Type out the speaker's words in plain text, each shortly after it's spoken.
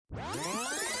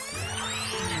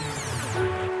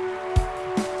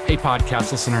Hey,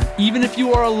 podcast listener, even if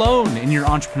you are alone in your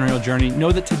entrepreneurial journey,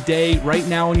 know that today, right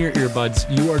now in your earbuds,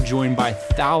 you are joined by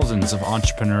thousands of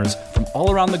entrepreneurs from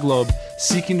all around the globe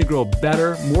seeking to grow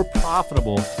better, more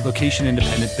profitable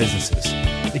location-independent businesses.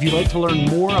 If you'd like to learn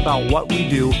more about what we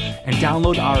do and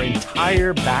download our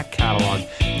entire back catalog,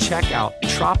 check out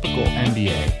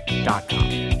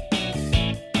tropicalmba.com.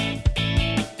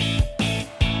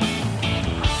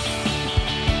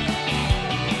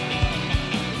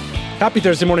 Happy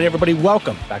Thursday morning, everybody.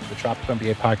 Welcome back to the Tropical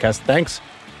MBA podcast. Thanks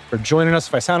for joining us.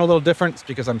 If I sound a little different, it's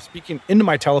because I'm speaking into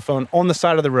my telephone on the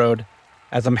side of the road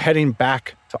as I'm heading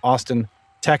back to Austin,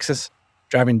 Texas,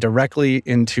 driving directly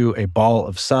into a ball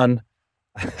of sun.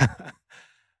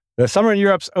 The summer in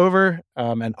Europe's over,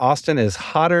 and Austin is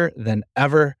hotter than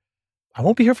ever. I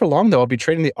won't be here for long, though. I'll be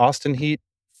trading the Austin heat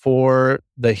for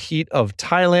the heat of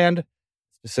Thailand,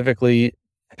 specifically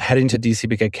heading to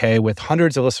DCBKK with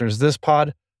hundreds of listeners to this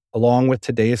pod, along with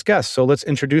today's guest. So let's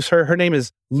introduce her. Her name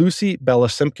is Lucy Bella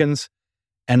Simkins,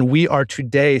 and we are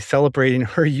today celebrating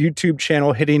her YouTube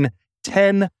channel hitting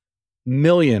 10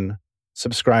 million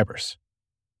subscribers.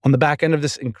 On the back end of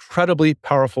this incredibly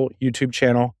powerful YouTube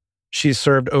channel, she's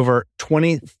served over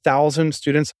 20,000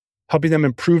 students, helping them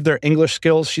improve their English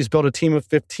skills. She's built a team of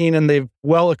 15, and they've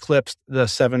well eclipsed the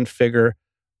 7-figure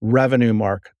revenue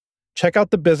mark. Check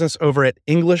out the business over at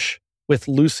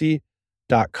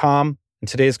englishwithlucy.com. In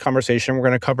today's conversation, we're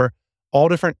going to cover all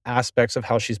different aspects of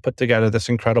how she's put together this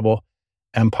incredible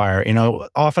empire. You know,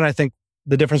 often I think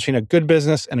the difference between a good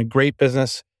business and a great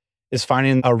business is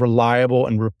finding a reliable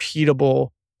and repeatable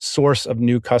source of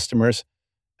new customers.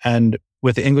 And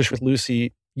with the English with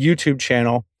Lucy YouTube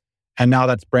channel, and now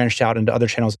that's branched out into other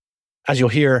channels, as you'll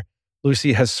hear,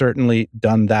 Lucy has certainly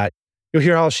done that. You'll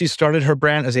hear how she started her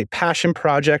brand as a passion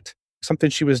project, something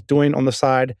she was doing on the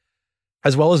side,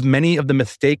 as well as many of the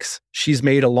mistakes she's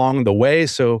made along the way.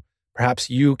 So perhaps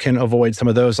you can avoid some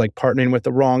of those, like partnering with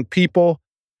the wrong people.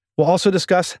 We'll also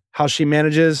discuss how she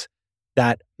manages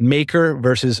that maker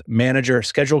versus manager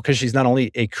schedule, because she's not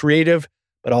only a creative,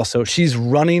 but also she's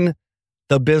running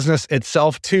the business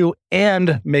itself too,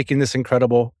 and making this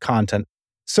incredible content.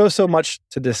 So much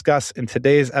to discuss in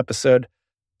today's episode.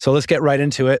 So let's get right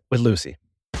into it with Lucy.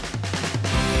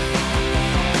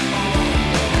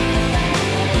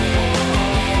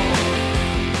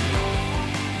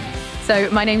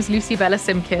 So my name's Lucy Bella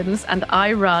Simkins, and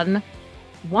I run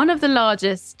one of the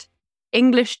largest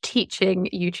English teaching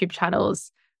YouTube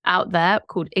channels out there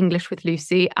called English with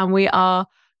Lucy. And we are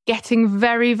getting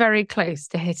very, very close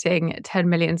to hitting 10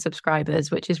 million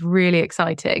subscribers, which is really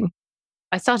exciting.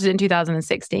 I started in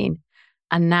 2016,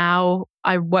 and now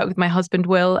I work with my husband,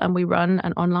 Will, and we run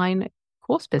an online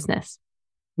course business.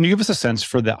 Can you give us a sense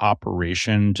for the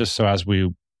operation, just so as we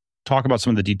talk about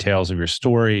some of the details of your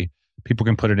story, people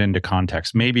can put it into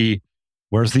context? Maybe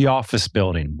where's the office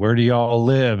building? Where do y'all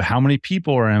live? How many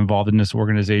people are involved in this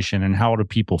organization, and how do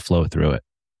people flow through it?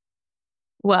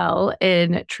 Well,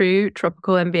 in true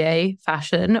Tropical MBA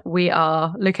fashion, we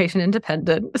are location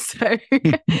independent. So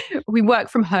we work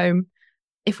from home.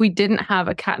 If we didn't have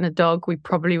a cat and a dog, we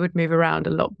probably would move around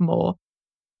a lot more.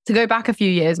 To go back a few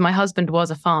years, my husband was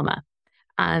a farmer.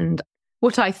 And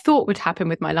what I thought would happen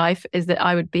with my life is that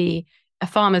I would be a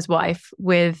farmer's wife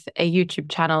with a YouTube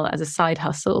channel as a side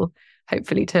hustle,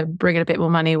 hopefully to bring in a bit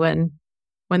more money when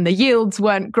the yields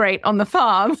weren't great on the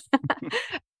farm.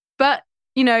 But,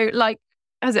 you know, like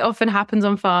as it often happens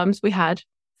on farms, we had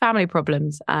family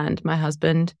problems, and my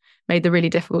husband made the really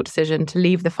difficult decision to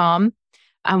leave the farm.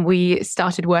 And we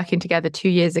started working together 2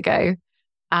 years ago,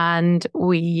 and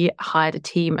we hired a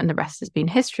team, and the rest has been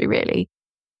history, really.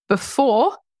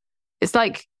 Before, it's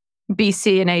like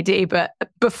BC and AD, but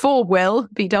before Will,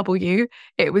 BW,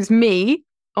 it was me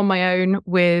on my own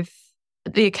with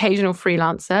the occasional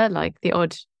freelancer, like the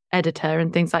odd editor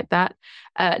and things like that.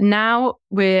 Now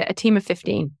we're a team of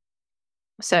 15.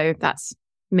 So that's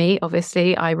me,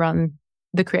 obviously. I run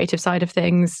the creative side of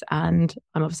things, and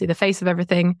I'm obviously the face of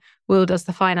everything. Will does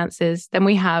the finances. Then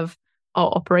we have our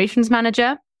operations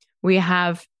manager. We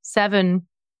have 7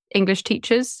 English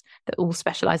teachers that all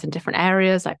specialize in different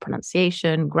areas like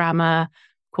pronunciation, grammar,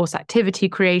 course activity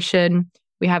creation.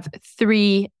 We have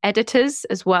 3 editors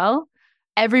as well.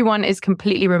 Everyone is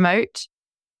completely remote.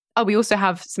 Oh, we also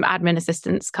have some admin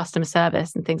assistants, customer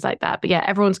service and things like that. But yeah,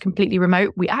 everyone's completely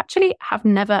remote. We actually have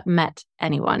never met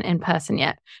anyone in person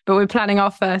yet, but we're planning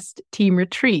our first team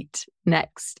retreat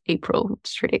next April, which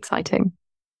is really exciting.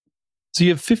 So you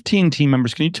have 15 team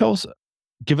members. Can you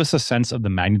give us a sense of the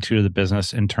magnitude of the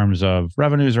business in terms of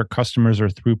revenues or customers or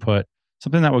throughput,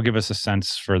 something that will give us a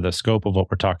sense for the scope of what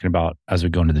we're talking about as we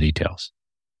go into the details?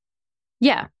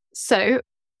 Yeah. So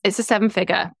It's a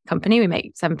 7-figure company. We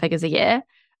make 7 figures a year,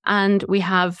 and we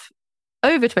have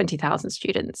over 20,000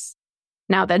 students.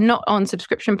 Now, they're not on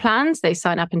subscription plans. They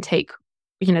sign up and take,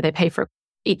 they pay for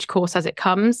each course as it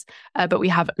comes. But we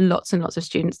have lots and lots of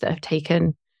students that have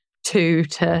taken 2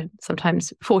 to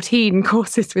sometimes 14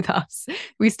 courses with us.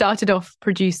 We started off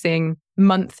producing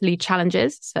monthly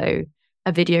challenges. So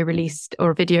a video released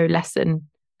or a video lesson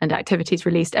and activities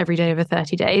released every day over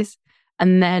 30 days.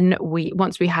 And then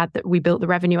once we built the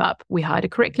revenue up, we hired a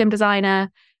curriculum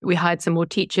designer, we hired some more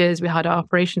teachers, we hired our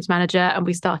operations manager, and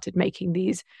we started making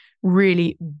these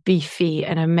really beefy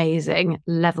and amazing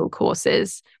level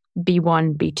courses,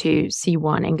 B1, B2,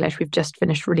 C1 English. We've just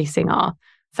finished releasing our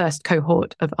first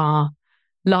cohort of our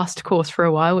last course for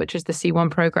a while, which is the C1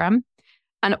 program.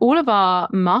 And all of our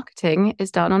marketing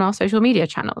is done on our social media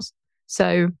channels.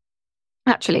 So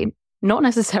actually, not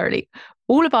necessarily.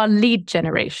 All of our lead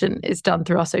generation is done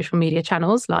through our social media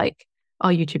channels, like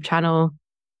our YouTube channel.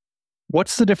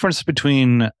 What's the difference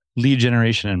between lead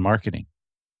generation and marketing?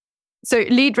 So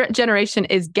lead generation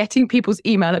is getting people's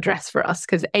email address for us,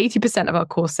 because 80% of our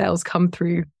course sales come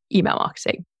through email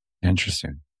marketing.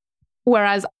 Interesting.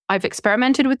 Whereas I've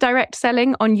experimented with direct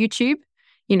selling on YouTube,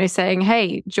 saying,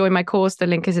 hey, join my course. The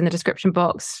link is in the description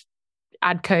box.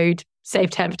 Add code,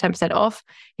 save 10% off.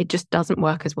 It just doesn't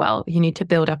work as well. You need to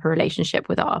build up a relationship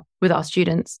with our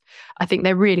students. I think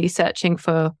they're really searching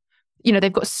for,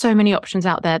 they've got so many options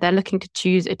out there. They're looking to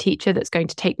choose a teacher that's going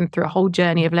to take them through a whole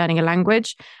journey of learning a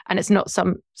language. And it's not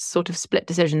some sort of split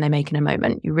decision they make in a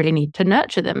moment. You really need to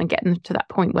nurture them and get them to that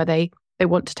point where they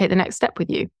want to take the next step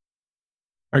with you.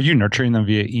 Are you nurturing them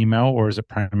via email, or is it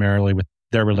primarily with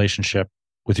their relationship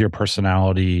with your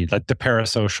personality, like the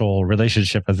parasocial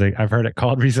relationship, as I've heard it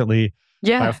called recently?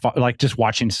 Yeah. Like just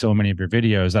watching so many of your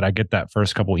videos that I get that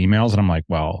first couple emails and I'm like,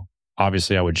 well,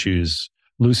 obviously I would choose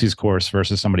Lucy's course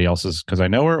versus somebody else's because I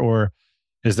know her, or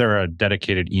is there a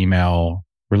dedicated email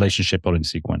relationship building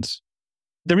sequence?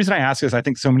 The reason I ask is I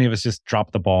think so many of us just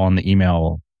drop the ball on the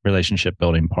email relationship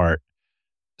building part.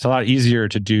 It's a lot easier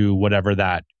to do whatever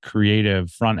that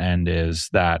creative front end is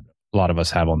that a lot of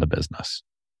us have on the business.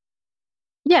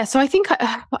 Yeah, so I think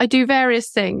I do various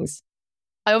things.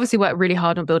 I obviously work really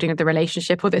hard on building the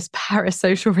relationship, or this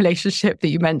parasocial relationship that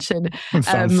you mentioned. It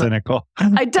sounds cynical.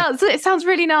 It does. It sounds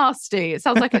really nasty. It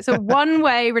sounds like it's a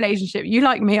one-way relationship. You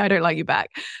like me, I don't like you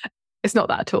back. It's not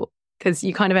that at all, because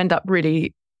you kind of end up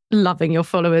really loving your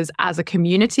followers as a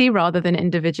community rather than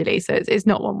individually. So it's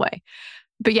not one way.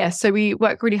 But yes, so we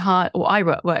work really hard, or I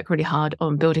work really hard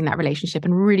on building that relationship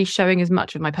and really showing as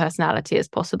much of my personality as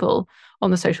possible on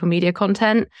the social media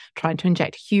content, trying to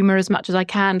inject humor as much as I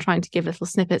can, trying to give little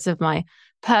snippets of my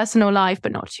personal life,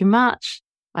 but not too much.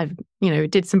 I've,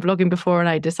 did some vlogging before and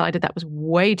I decided that was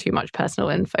way too much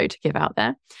personal info to give out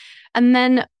there. And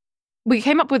then we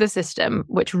came up with a system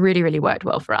which really, really worked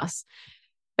well for us.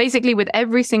 Basically, with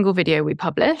every single video we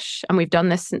publish, and we've done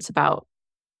this since about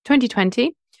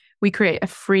 2020, we create a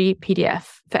free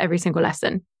PDF for every single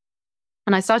lesson.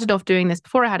 And I started off doing this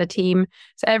before I had a team.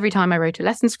 So every time I wrote a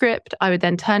lesson script, I would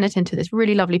then turn it into this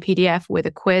really lovely PDF with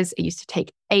a quiz. It used to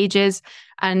take ages.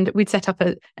 And we'd set up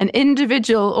an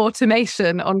individual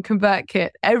automation on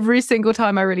ConvertKit every single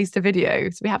time I released a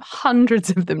video. So we have hundreds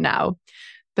of them now.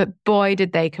 But boy,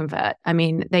 did they convert. I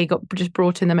mean, they just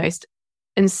brought in the most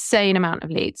insane amount of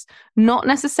leads. Not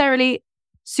necessarily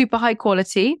super high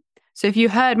quality. So if you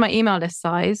heard my email list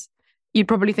size, you'd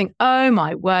probably think, oh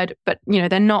my word, but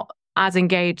they're not as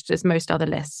engaged as most other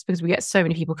lists because we get so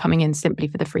many people coming in simply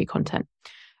for the free content.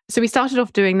 So we started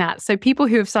off doing that. So people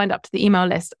who have signed up to the email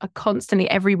list are constantly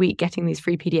every week getting these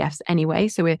free PDFs anyway.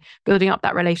 So we're building up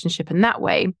that relationship in that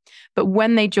way. But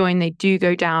when they join, they do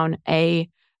go down it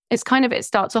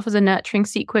starts off as a nurturing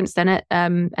sequence, then it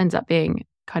ends up being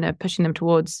kind of pushing them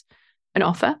towards an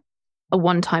offer, a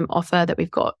one-time offer that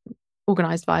we've got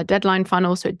organized via deadline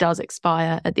funnel, so it does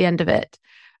expire at the end of it.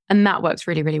 And that works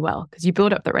really, really well because you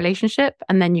build up the relationship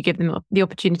and then you give them the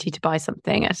opportunity to buy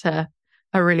something at a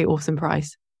really awesome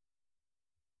price.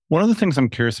 One of the things I'm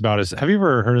curious about is, have you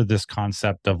ever heard of this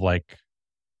concept of like,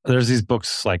 there's these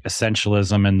books like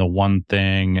Essentialism and the One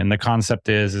Thing, and the concept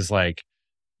is like,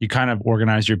 you kind of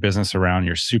organize your business around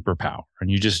your superpower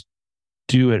and you just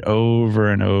do it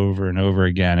over and over and over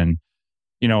again. And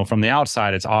from the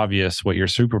outside, it's obvious what your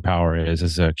superpower is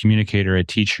as a communicator, a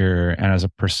teacher, and as a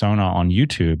persona on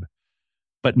YouTube.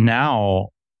 But now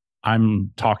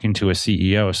I'm talking to a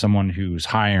CEO, someone who's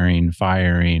hiring,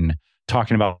 firing,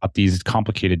 talking about these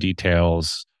complicated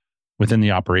details within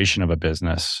the operation of a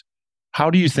business.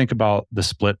 How do you think about the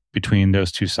split between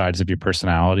those two sides of your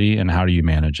personality and how do you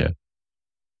manage it?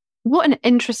 What an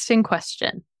interesting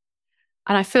question.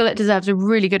 And I feel it deserves a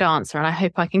really good answer, and I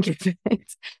hope I can give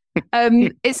it.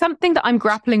 It's something that I'm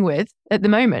grappling with at the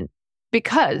moment,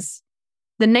 because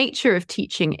the nature of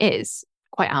teaching is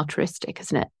quite altruistic,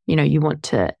 isn't it? You want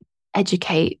to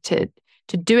educate, to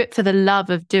do it for the love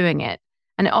of doing it.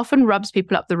 And it often rubs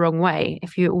people up the wrong way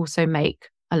if you also make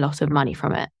a lot of money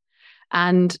from it.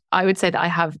 And I would say that I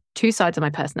have two sides of my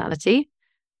personality.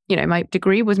 My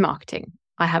degree was marketing.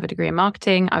 I have a degree in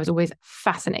marketing. I was always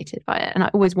fascinated by it. And I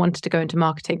always wanted to go into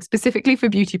marketing, specifically for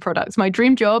beauty products. My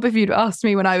dream job, if you'd asked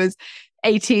me when I was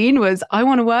 18, was I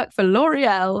want to work for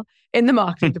L'Oreal in the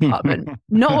marketing department.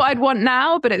 Not what I'd want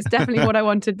now, but it's definitely what I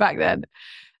wanted back then.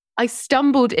 I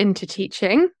stumbled into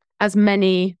teaching, as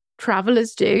many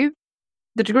travelers do.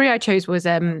 The degree I chose was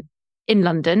in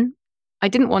London. I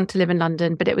didn't want to live in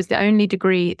London, but it was the only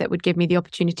degree that would give me the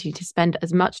opportunity to spend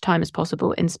as much time as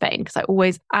possible in Spain, because I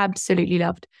always absolutely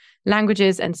loved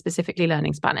languages and specifically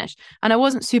learning Spanish. And I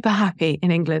wasn't super happy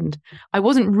in England. I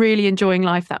wasn't really enjoying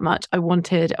life that much. I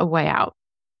wanted a way out.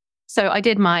 So I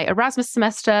did my Erasmus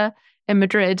semester in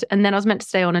Madrid, and then I was meant to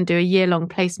stay on and do a year-long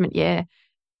placement year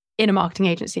in a marketing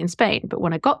agency in Spain. But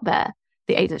when I got there,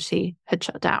 the agency had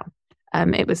shut down.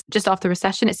 It was just after the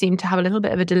recession. It seemed to have a little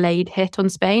bit of a delayed hit on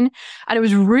Spain. And it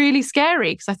was really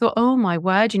scary because I thought, oh my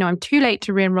word, I'm too late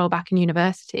to re-enroll back in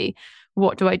university.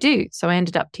 What do I do? So I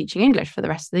ended up teaching English for the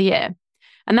rest of the year.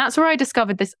 And that's where I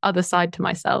discovered this other side to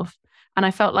myself. And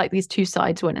I felt like these two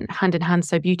sides went hand in hand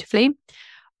so beautifully.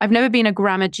 I've never been a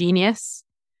grammar genius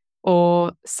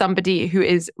or somebody who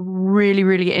is really,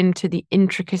 really into the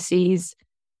intricacies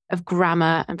of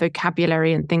grammar and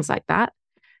vocabulary and things like that.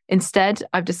 Instead,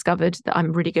 I've discovered that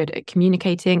I'm really good at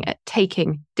communicating, at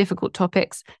taking difficult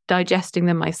topics, digesting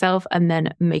them myself, and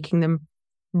then making them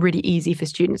really easy for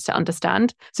students to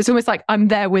understand. So it's almost like I'm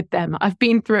there with them. I've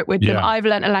been through it with them. I've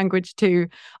learned a language too.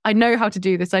 I know how to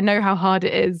do this. I know how hard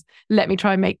it is. Let me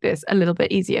try and make this a little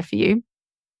bit easier for you.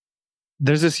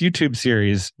 There's this YouTube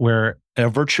series where a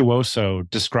virtuoso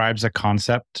describes a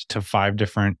concept to 5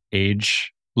 different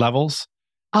age levels.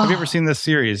 Have you ever seen this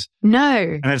series?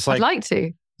 No. And it's like, I'd like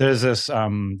to. There's this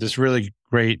really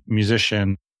great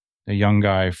musician, a young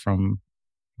guy from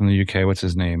the UK. What's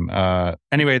his name?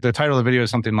 Anyway, the title of the video is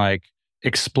something like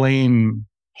 "Explain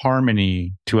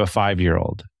harmony to a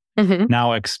 5-year-old." Mm-hmm.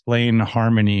 Now explain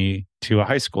harmony to a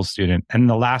high school student. And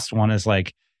the last one is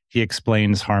like he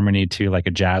explains harmony to like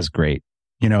a jazz great,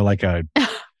 like a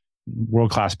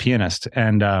world-class pianist.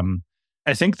 And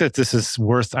I think that this is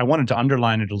I wanted to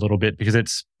underline it a little bit because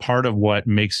it's part of what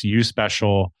makes you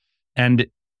special. And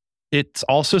it's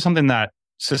also something that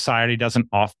society doesn't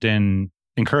often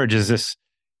encourage, is this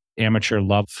amateur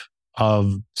love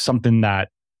of something that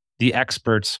the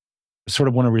experts sort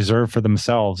of want to reserve for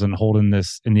themselves and hold in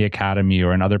the academy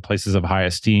or in other places of high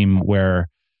esteem, where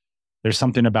there's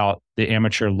something about the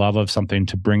amateur love of something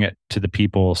to bring it to the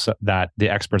people that the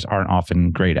experts aren't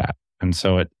often great at. And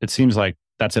so it seems like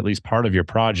that's at least part of your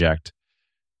project,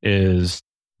 is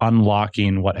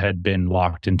unlocking what had been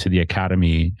locked into the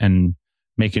academy and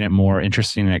making it more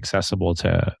interesting and accessible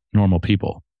to normal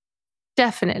people.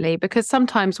 Definitely, because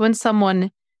sometimes when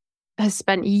someone has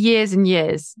spent years and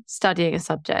years studying a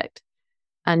subject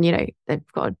and,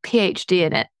 they've got a PhD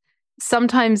in it,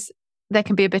 sometimes there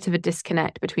can be a bit of a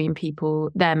disconnect between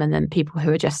them and then people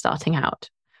who are just starting out,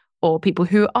 or people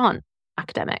who aren't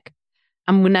academic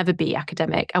and will never be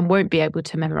academic and won't be able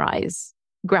to memorize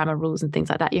grammar rules and things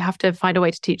like that. You have to find a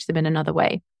way to teach them in another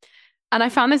way. And I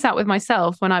found this out with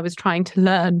myself when I was trying to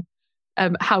learn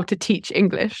how to teach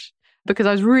English, because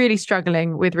I was really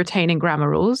struggling with retaining grammar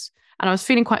rules. And I was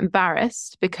feeling quite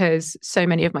embarrassed because so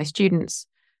many of my students,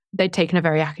 they'd taken a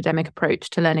very academic approach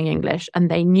to learning English and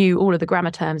they knew all of the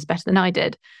grammar terms better than I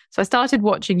did. So I started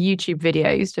watching YouTube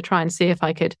videos to try and see if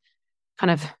I could kind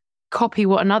of copy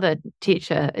what another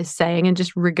teacher is saying and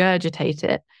just regurgitate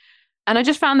it. And I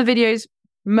just found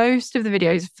most of the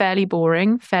videos fairly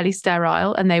boring, fairly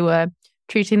sterile, and they were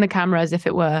treating the camera as if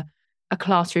it were a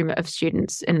classroom of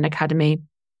students in an academy,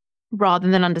 rather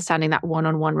than understanding that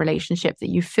one-on-one relationship that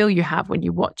you feel you have when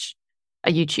you watch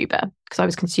a YouTuber, because I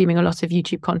was consuming a lot of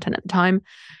YouTube content at the time.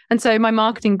 And so my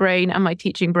marketing brain and my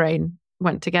teaching brain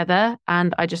went together,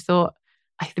 and I just thought,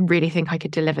 I really think I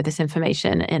could deliver this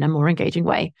information in a more engaging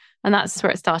way. And that's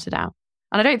where it started out.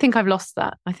 And I don't think I've lost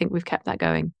that. I think we've kept that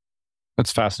going.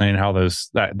 That's fascinating how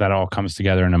that all comes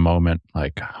together in a moment.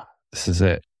 Like, this is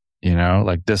it,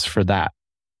 like this for that.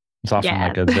 It's often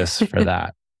like a this for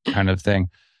that kind of thing.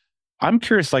 I'm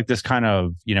curious, like this kind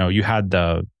of, you had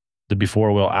the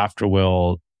before will, after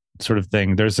will sort of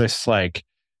thing. There's this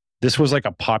this was like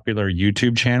a popular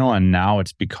YouTube channel and now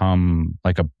it's become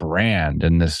like a brand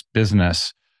in this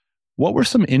business. What were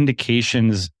some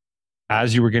indications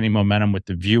as you were getting momentum with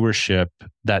the viewership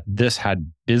that this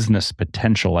had business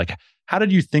potential? Like, how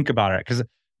did you think about it? Because in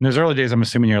those early days, I'm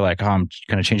assuming you're like, oh, I'm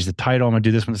going to change the title. I'm going to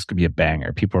do this one. This could be a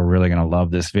banger. People are really going to love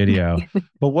this video.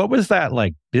 But what was that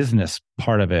like business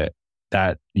part of it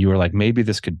that you were like, maybe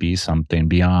this could be something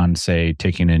beyond, say,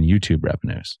 taking in YouTube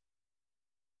revenues?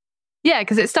 Yeah,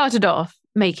 because it started off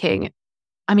making,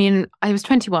 I was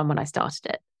 21 when I started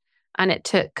it. And it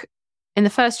took, in the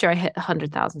first year, I hit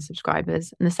 100,000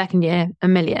 subscribers. In the second year,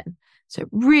 1 million. So it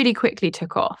really quickly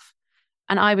took off.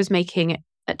 And I was making,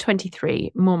 at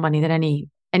 23, more money than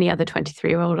any other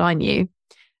 23-year-old I knew.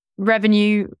 Ad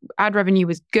revenue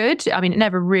was good. It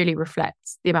never really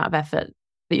reflects the amount of effort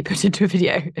that you put into a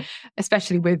video,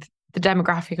 especially with the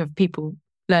demographic of people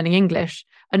learning English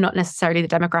and not necessarily the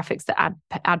demographics that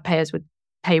ad payers would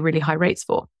pay really high rates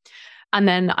for. And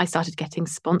then I started getting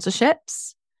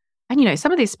sponsorships. And,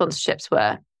 some of these sponsorships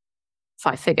were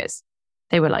 5 figures.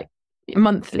 They were like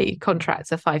monthly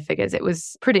contracts of 5 figures. It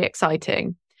was pretty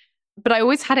exciting. But I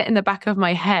always had it in the back of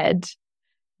my head,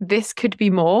 this could be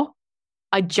more.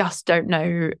 I just don't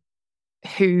know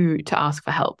who to ask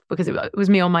for help because it was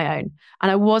me on my own. And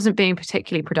I wasn't being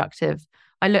particularly productive.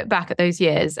 I look back at those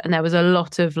years and there was a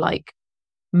lot of like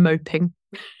moping.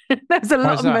 There was a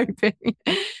lot of moping.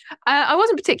 I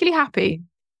wasn't particularly happy.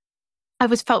 I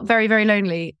felt very, very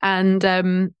lonely. And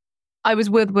I was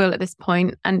with Will at this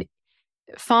point, and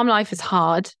farm life is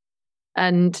hard.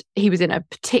 And he was in a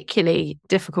particularly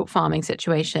difficult farming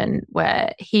situation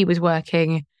where he was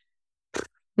working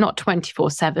not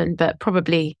 24/7, but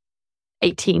probably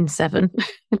 18/7,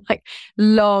 like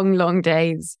long, long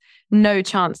days, no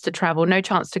chance to travel, no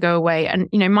chance to go away. And,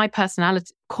 my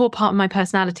personality, core part of my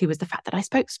personality was the fact that I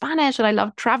spoke Spanish and I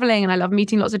loved traveling and I loved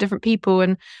meeting lots of different people.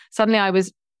 And suddenly I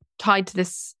was tied to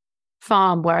this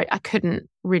farm where I couldn't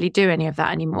really do any of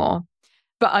that anymore.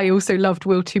 But I also loved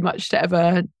Will too much to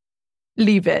ever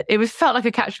leave it. It felt like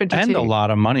a catch-22. And a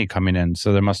lot of money coming in.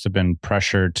 So there must have been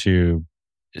pressure to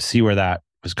see where that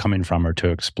was coming from or to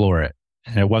explore it.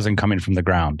 And it wasn't coming from the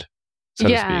ground, so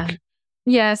to speak.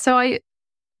 Yeah. So I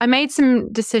made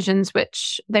some decisions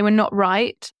which they were not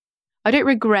right. I don't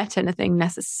regret anything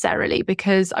necessarily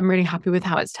because I'm really happy with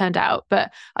how it's turned out.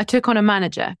 But I took on a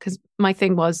manager because my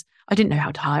thing was I didn't know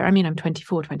how to hire. I'm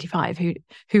 24, 25.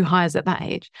 Who hires at that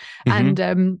age? Mm-hmm.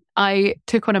 And I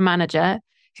took on a manager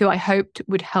who I hoped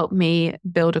would help me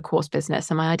build a course business.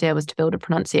 And my idea was to build a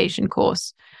pronunciation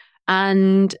course.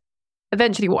 And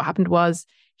eventually what happened was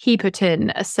he put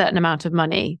in a certain amount of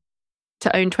money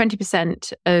to own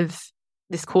 20% of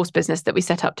this course business that we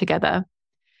set up together.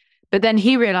 But then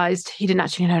he realized he didn't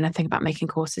actually know anything about making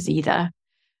courses either.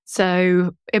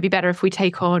 So it'd be better if we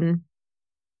take on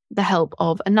the help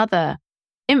of another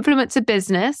influencer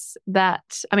business that,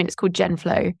 it's called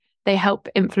GenFlow. They help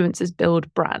influencers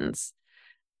build brands.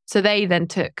 So they then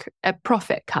took a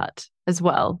profit cut as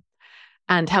well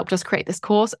and helped us create this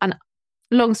course. And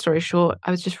long story short,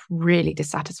 I was just really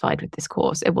dissatisfied with this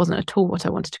course. It wasn't at all what I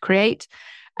wanted to create.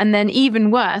 And then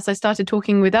even worse, I started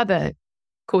talking with other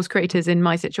course creators in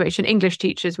my situation, English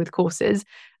teachers with courses,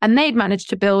 and they'd managed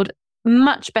to build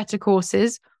much better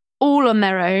courses all on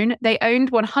their own. They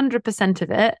owned 100% of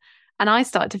it. And I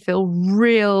started to feel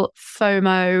real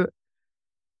FOMO.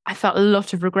 I felt a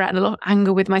lot of regret and a lot of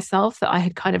anger with myself that I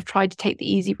had kind of tried to take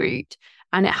the easy route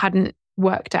and it hadn't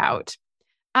worked out.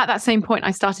 At that same point,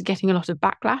 I started getting a lot of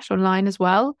backlash online as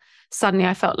well. Suddenly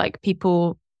I felt like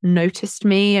people noticed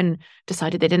me and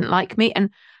decided they didn't like me.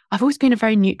 And I've always been a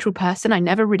very neutral person. I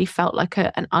never really felt like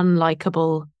an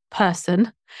unlikable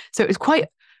person. So it was quite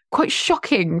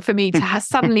shocking for me to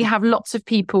suddenly have lots of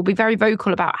people be very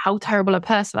vocal about how terrible a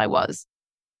person I was.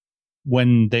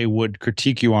 When they would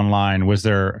critique you online, was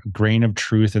there a grain of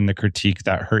truth in the critique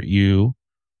that hurt you?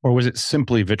 Or was it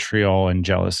simply vitriol and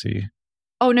jealousy?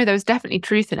 Oh no, there was definitely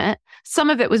truth in it. Some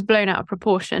of it was blown out of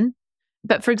proportion.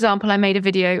 But for example, I made a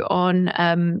video on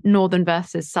Northern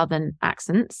versus Southern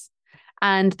accents.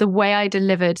 And the way I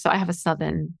delivered, so I have a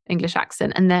Southern English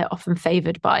accent and they're often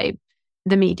favored by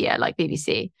the media like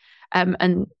BBC.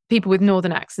 And people with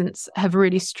Northern accents have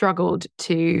really struggled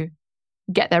to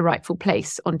get their rightful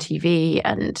place on TV.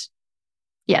 And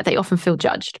yeah, they often feel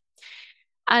judged.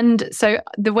 And so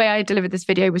the way I delivered this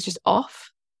video was just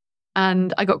off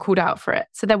and I got called out for it.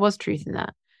 So there was truth in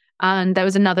that. And there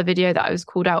was another video that I was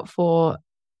called out for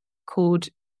called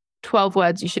 12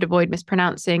 words you should avoid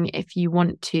mispronouncing if you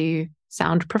want to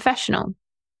sound professional.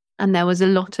 And there was a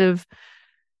lot of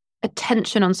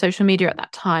attention on social media at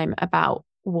that time about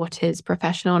what is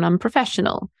professional and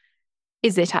unprofessional.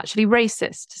 Is it actually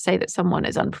racist to say that someone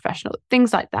is unprofessional?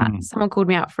 Things like that. Someone called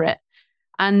me out for it.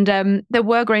 And there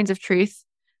were grains of truth.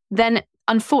 Then,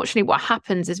 unfortunately, what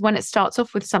happens is when it starts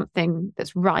off with something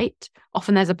that's right,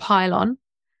 often there's a pile on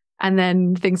and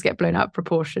then things get blown out of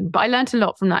proportion. But I learned a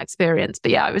lot from that experience.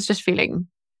 But yeah, I was just feeling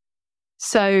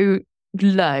so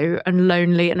low and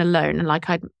lonely and alone. And like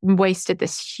I'd wasted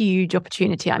this huge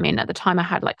opportunity. I mean, at the time I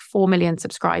had like 4 million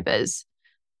subscribers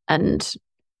and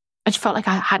I just felt like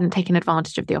I hadn't taken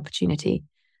advantage of the opportunity.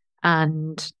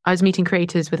 And I was meeting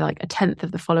creators with like 1/10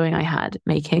 of the following I had,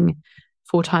 making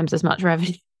 4 times as much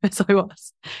revenue as I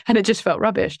was. And it just felt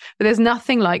rubbish. But there's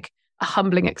nothing like a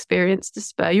humbling experience to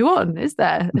spur you on, is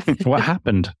there? What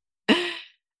happened?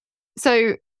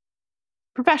 So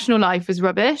professional life was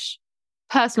rubbish.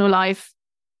 Personal life,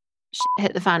 shit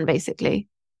hit the fan, basically.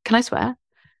 Can I swear?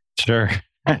 Sure.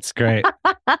 That's great.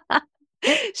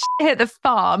 Shit hit the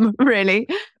farm, really.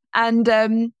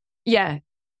 And yeah,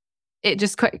 it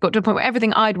just got to a point where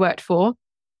everything I'd worked for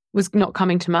was not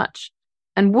coming to much.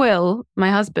 And Will, my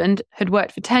husband, had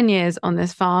worked for 10 years on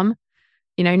this farm,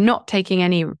 not taking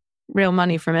any real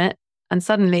money from it. And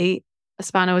suddenly a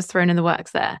spanner was thrown in the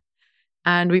works there.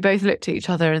 And we both looked at each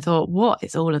other and thought, what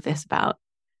is all of this about?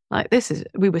 Like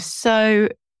we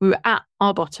were at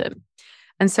our bottom.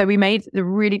 And so we made the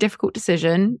really difficult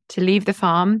decision to leave the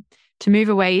farm, to move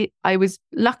away.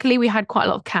 Luckily we had quite a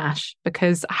lot of cash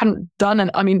because I hadn't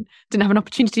didn't have an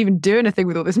opportunity to even do anything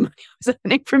with all this money I was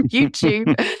earning from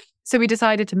YouTube. So we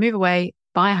decided to move away,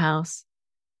 buy a house,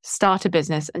 start a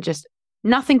business, and just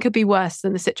nothing could be worse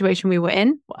than the situation we were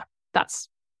in. Well, that's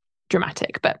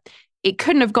dramatic, but it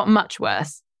couldn't have got much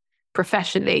worse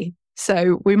professionally.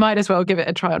 So we might as well give it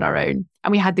a try on our own.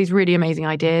 And we had these really amazing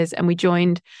ideas. And we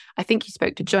joined, I think you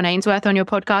spoke to John Ainsworth on your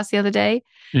podcast the other day,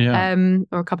 or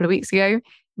a couple of weeks ago.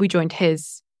 We joined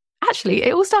his. Actually,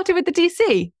 it all started with the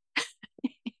DC.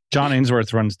 John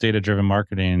Ainsworth runs data-driven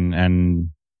marketing and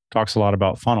talks a lot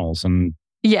about funnels and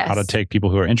how to take people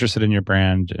who are interested in your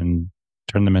brand and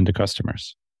turn them into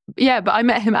customers. Yeah, but I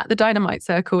met him at the Dynamite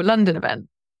Circle London event.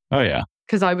 Oh, yeah.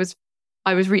 Because I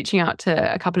was reaching out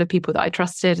to a couple of people that I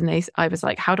trusted, and I was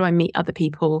like, how do I meet other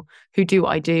people who do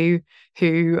what I do,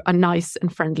 who are nice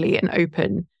and friendly and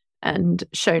open? And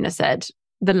Shona said,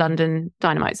 the London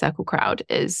Dynamite Circle crowd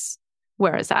is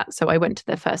where it's at. So I went to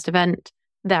their first event.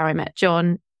 There I met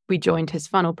John. We joined his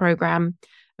funnel program,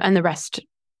 and the rest,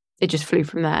 it just flew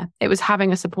from there. It was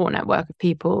having a support network of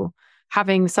people,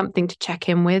 having something to check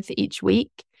in with each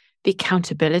week. The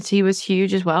accountability was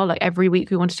huge as well. Like every week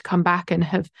we wanted to come back and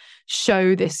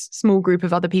show this small group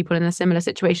of other people in a similar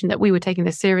situation that we were taking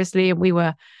this seriously, and we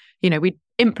were, we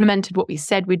implemented what we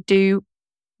said we'd do.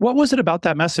 What was it about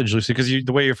that message, Lucy? Because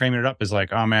the way you're framing it up is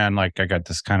like, oh man, like I got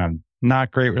this kind of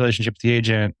not great relationship with the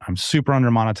agent. I'm super under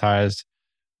monetized.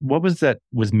 What was that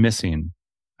was missing?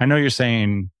 I know you're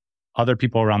saying other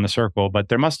people around the circle, but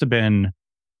there must have been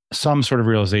some sort of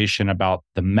realization about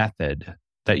the method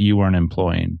that you weren't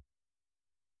employing.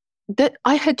 That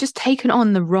I had just taken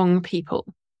on the wrong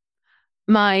people.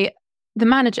 The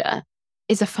manager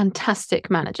is a fantastic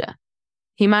manager.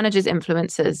 He manages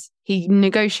influencers. He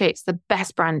negotiates the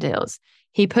best brand deals.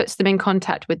 He puts them in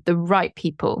contact with the right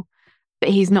people, but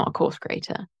he's not a course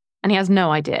creator and he has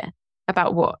no idea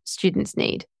about what students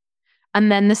need. And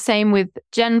then the same with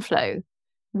Genflow.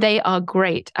 They are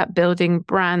great at building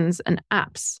brands and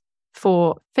apps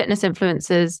for fitness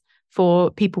influencers, for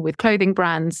people with clothing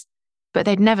brands, but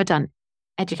they'd never done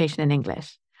education in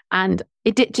English. And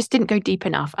it just didn't go deep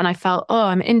enough. And I felt,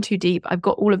 I'm in too deep. I've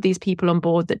got all of these people on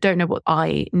board that don't know what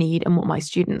I need and what my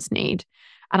students need.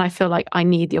 And I feel like I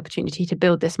need the opportunity to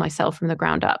build this myself from the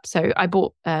ground up. So I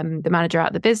bought the manager out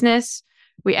of the business.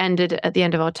 We ended at the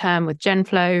end of our term with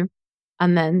Genflow.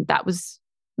 And then that was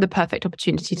the perfect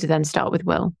opportunity to then start with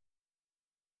Will.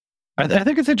 I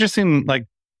think it's interesting. Like,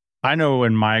 I know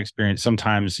in my experience,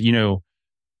 sometimes,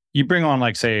 you bring on,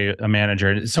 like, say, a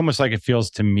manager. It's almost like it feels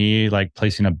to me like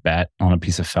placing a bet on a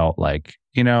piece of felt. Like,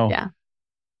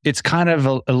 it's kind of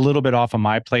a little bit off of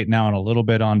my plate now and a little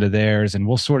bit onto theirs. And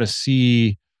we'll sort of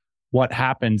see what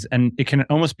happens. And it can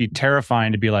almost be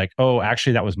terrifying to be like, oh,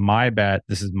 actually, that was my bet.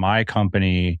 This is my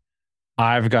company.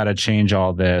 I've got to change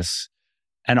all this.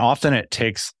 And often it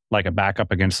takes like a back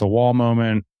up against the wall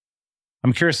moment.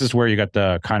 I'm curious as to where you got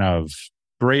the kind of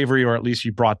bravery, or at least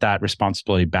you brought that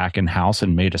responsibility back in house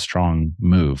and made a strong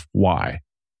move. Why?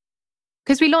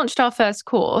 Because we launched our first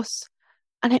course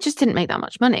and it just didn't make that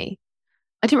much money.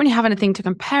 I didn't really have anything to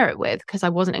compare it with because I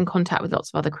wasn't in contact with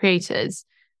lots of other creators,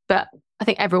 but I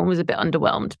think everyone was a bit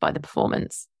underwhelmed by the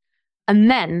performance.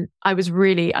 And then I was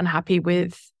really unhappy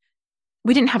we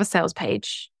didn't have a sales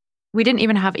page. We didn't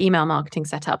even have email marketing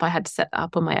set up. I had to set that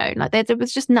up on my own. Like there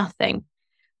was just nothing.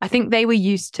 I think they were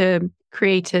used to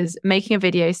creators making a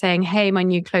video saying, hey, my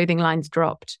new clothing line's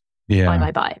dropped.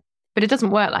 Bye. But it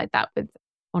doesn't work like that with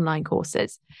online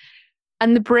courses.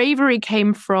 And the bravery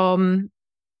came from,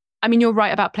 you're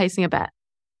right about placing a bet,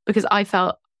 because I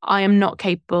felt I am not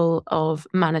capable of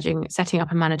setting up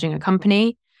and managing a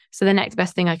company. So the next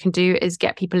best thing I can do is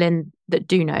get people in that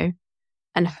do know,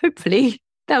 and hopefully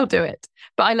they'll do it.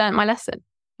 But I learned my lesson.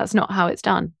 That's not how it's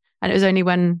done. And it was only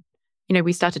when,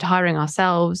 we started hiring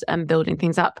ourselves and building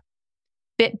things up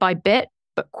bit by bit,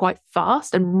 but quite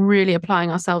fast, and really applying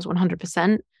ourselves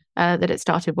 100%, that it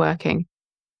started working.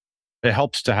 It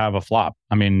helps to have a flop.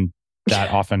 That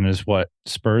often is what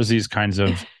spurs these kinds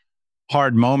of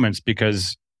hard moments,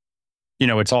 because,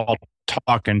 it's all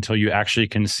talk until you actually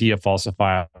can see a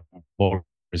falsifiable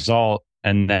result.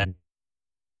 And then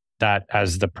that,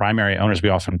 as the primary owners, we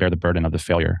often bear the burden of the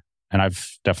failure. And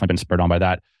I've definitely been spurred on by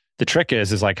that. The trick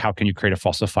is like, how can you create a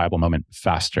falsifiable moment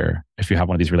faster if you have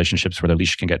one of these relationships where the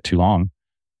leash can get too long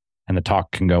and the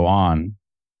talk can go on?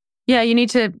 Yeah, you need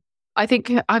to. I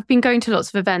think I've been going to lots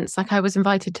of events. Like I was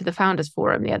invited to the Founders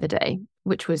Forum the other day,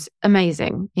 which was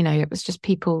amazing. It was just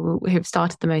people who've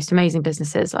started the most amazing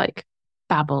businesses like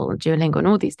Babbel and Duolingo and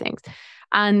all these things.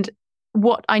 And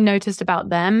what I noticed about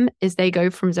them is they go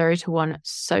from 0 to 1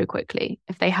 so quickly.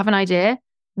 If they have an idea,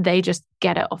 they just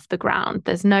get it off the ground.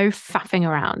 There's no faffing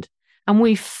around. And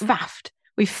we faffed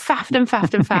and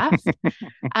faffed.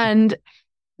 And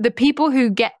the people who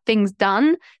get things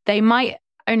done, they might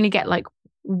only get like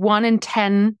 1 in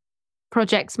 10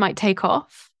 projects might take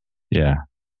off. Yeah.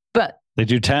 But they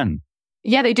do 10.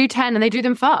 Yeah, they do 10 and they do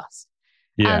them fast.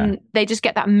 Yeah. And they just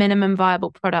get that minimum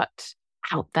viable product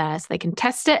out there so they can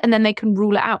test it and then they can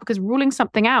rule it out, because ruling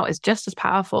something out is just as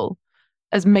powerful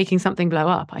as making something blow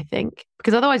up, I think.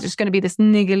 Because otherwise it's just going to be this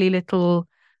niggly little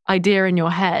idea in your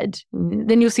head.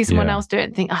 Then you'll see someone else do it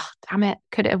and think, oh, damn it,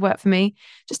 could it have worked for me?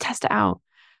 Just test it out.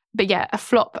 But yeah, a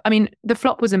flop. The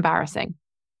flop was embarrassing.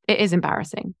 It is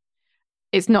embarrassing.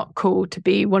 It's not cool to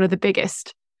be one of the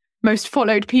biggest, most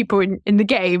followed people in the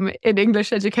game in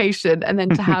English education, and then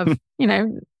to have,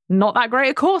 not that great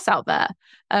a course out there.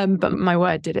 But my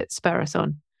word, did it spur us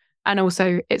on. And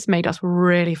also it's made us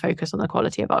really focus on the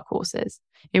quality of our courses.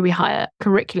 We hire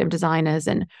curriculum designers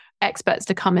and experts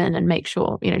to come in and make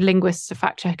sure, linguists to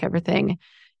fact check everything.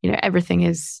 Everything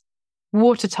is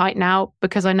watertight now,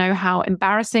 because I know how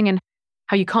embarrassing and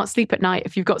how you can't sleep at night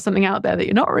if you've got something out there that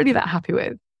you're not really that happy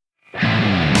with.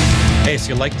 Hey, if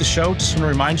you like the show, just want to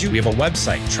remind you, we have a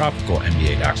website,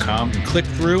 tropicalmba.com. You can click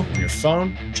through on your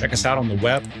phone, check us out on the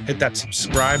web, hit that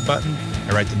subscribe button.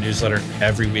 I write the newsletter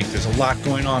every week. There's a lot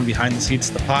going on behind the scenes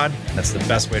of the pod. And that's the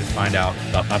best way to find out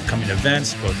about upcoming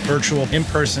events, both virtual, in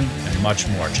person, and much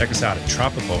more. Check us out at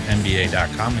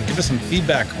tropicalmba.com and give us some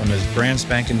feedback on this brand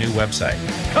spanking new website.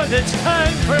 Because it's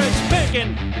time for a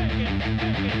spanking.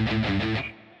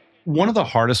 One of the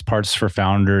hardest parts for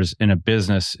founders in a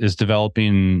business is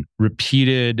developing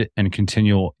repeated and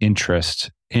continual interest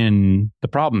in the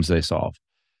problems they solve.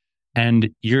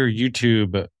 And your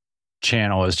YouTube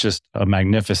channel is just a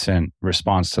magnificent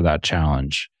response to that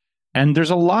challenge. And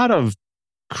there's a lot of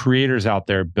creators out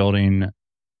there building,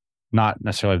 not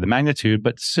necessarily the magnitude,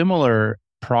 but similar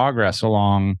progress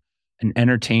along an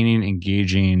entertaining,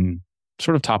 engaging,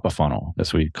 sort of top of funnel,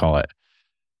 as we call it.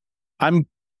 I'm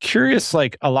curious,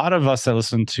 like a lot of us that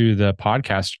listen to the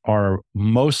podcast are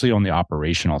mostly on the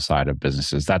operational side of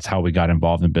businesses. That's how we got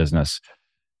involved in business.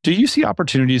 Do you see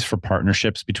opportunities for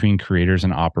partnerships between creators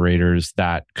and operators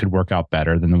that could work out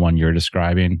better than the one you're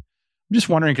describing? I'm just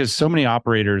wondering, because so many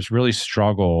operators really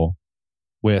struggle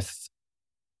with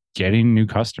getting new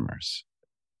customers.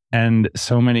 And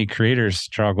so many creators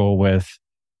struggle with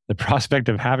the prospect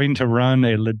of having to run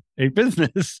a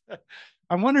business.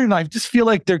 I'm wondering, I just feel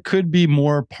like there could be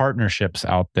more partnerships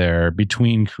out there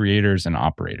between creators and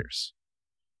operators.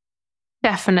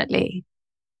 Definitely.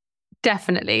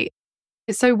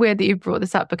 It's so weird that you brought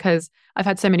this up, because I've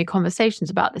had so many conversations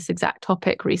about this exact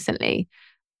topic recently.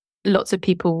 Lots of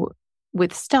people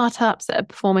with startups that are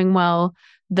performing well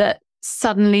that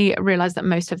suddenly realize that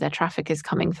most of their traffic is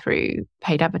coming through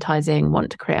paid advertising,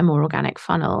 want to create a more organic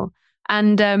funnel.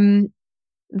 And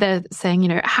they're saying,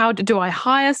 how do I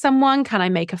hire someone? Can I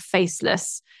make a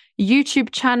faceless YouTube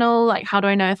channel? Like, how do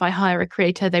I know if I hire a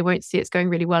creator, they won't see it's going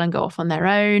really well and go off on their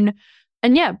own?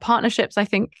 And yeah, partnerships, I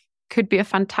think, could be a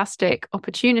fantastic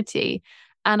opportunity.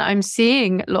 And I'm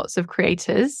seeing lots of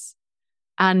creators,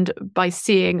 and by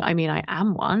seeing, I mean, I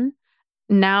am one,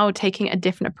 now taking a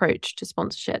different approach to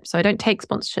sponsorship. So I don't take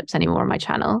sponsorships anymore on my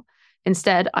channel.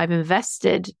 Instead, I've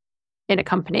invested in a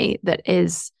company that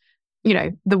is,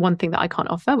 the one thing that I can't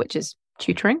offer, which is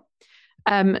tutoring.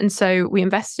 And so we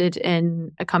invested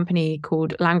in a company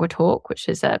called LanguageTalk, which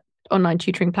is an online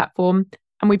tutoring platform,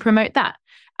 and we promote that.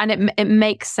 And it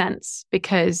makes sense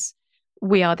because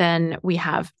we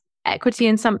have equity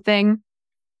in something.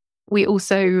 We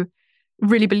also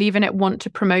really believe in it, want to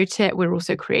promote it. We're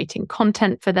also creating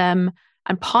content for them.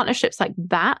 And partnerships like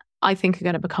that, I think, are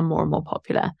going to become more and more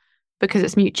popular because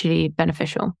it's mutually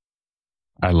beneficial.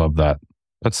 I love that.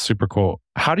 That's super cool.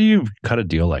 How do you cut a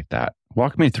deal like that?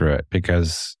 Walk me through it,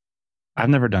 because I've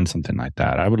never done something like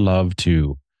that. I would love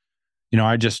to,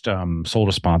 I just sold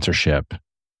a sponsorship,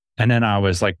 and then I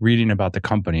was like reading about the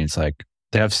company. It's like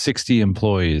they have 60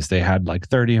 employees. They had like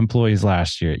 30 employees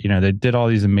last year. They did all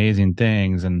these amazing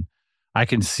things, and I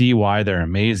can see why they're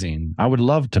amazing. I would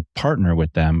love to partner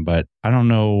with them, but I don't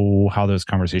know how those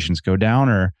conversations go down,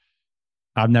 or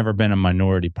I've never been a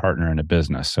minority partner in a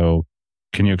business. So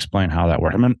can you explain how that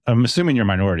works? I'm assuming you're a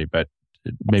minority, but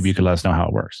maybe you could let us know how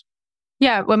it works.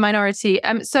 Yeah, we're minority.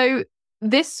 So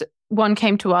this one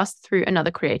came to us through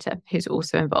another creator who's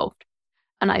also involved.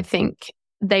 And I think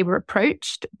they were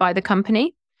approached by the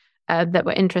company that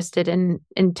were interested in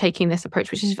taking this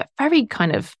approach, which is a very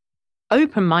kind of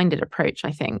open-minded approach,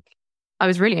 I think. I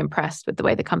was really impressed with the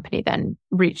way the company then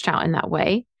reached out in that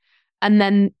way. And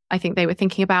then I think they were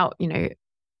thinking about,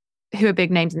 who are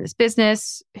big names in this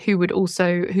business, who's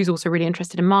also really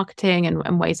interested in marketing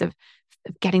and ways of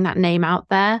getting that name out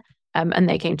there. And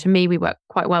they came to me. We worked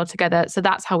quite well together. So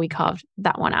that's how we carved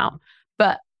that one out.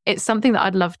 But it's something that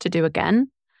I'd love to do again.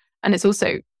 And it's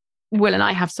also, Will and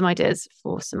I have some ideas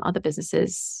for some other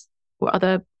businesses or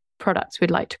other products we'd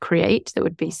like to create that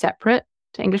would be separate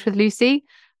to English with Lucy.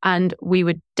 And we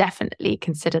would definitely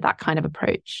consider that kind of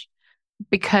approach,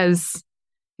 because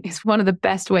it's one of the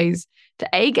best ways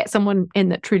to get someone in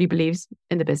that truly believes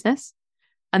in the business.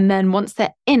 And then once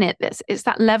they're in it, it's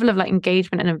that level of like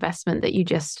engagement and investment that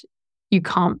you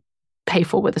can't pay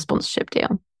for with a sponsorship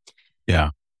deal.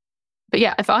 Yeah. But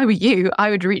yeah, if I were you,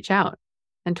 I would reach out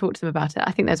and talk to them about it.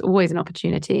 I think there's always an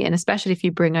opportunity. And especially if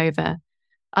you bring over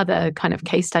other kind of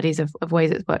case studies of ways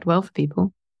it's worked well for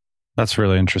people. That's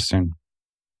really interesting.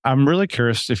 I'm really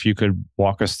curious if you could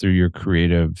walk us through your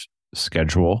creative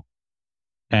schedule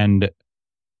and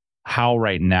how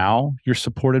right now you're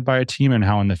supported by a team and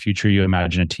how in the future you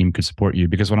imagine a team could support you.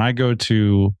 Because when I go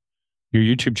to your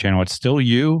YouTube channel, it's still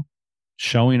you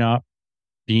showing up,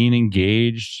 being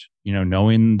engaged,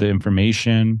 knowing the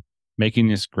information, making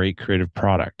this great creative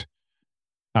product.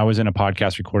 I was in a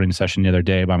podcast recording session the other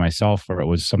day by myself where it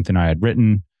was something I had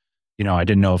written. I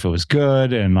didn't know if it was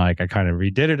good, and like I kind of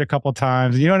redid it a couple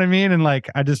times. You know what I mean? And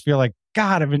like I just feel like,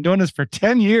 God, I've been doing this for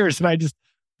 10 years and I just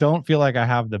don't feel like I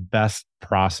have the best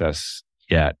process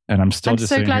yet. And I'm still I'm just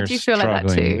so glad you feel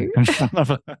struggling. like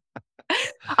that too.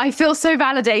 I feel so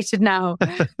validated now.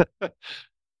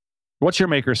 What's your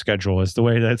maker schedule? Is the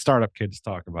way that startup kids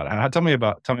talk about it. Tell me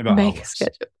about maker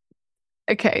schedule.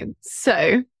 Okay,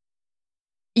 so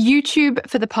YouTube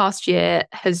for the past year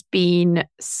has been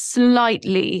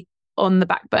slightly on the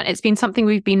back burner. It's been something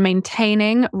we've been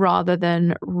maintaining rather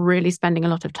than really spending a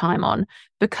lot of time on,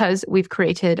 because we've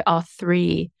created our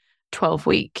 3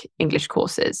 12-week English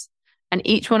courses. And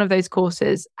each one of those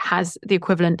courses has the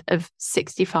equivalent of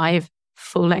 65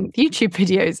 full-length YouTube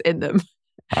videos in them.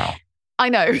 Wow. I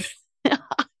know.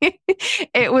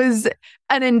 It was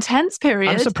an intense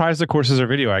period. I'm surprised the courses are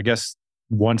video. I guess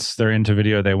once they're into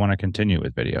video, they want to continue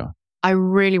with video. I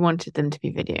really wanted them to be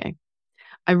video.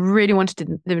 I really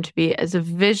wanted them to be as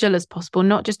visual as possible,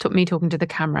 not just me talking to the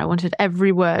camera. I wanted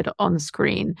every word on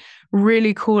screen,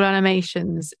 really cool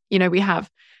animations. We have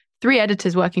 3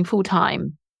 editors working full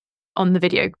time on the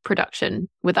video production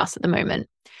with us at the moment.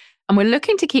 And we're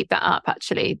looking to keep that up,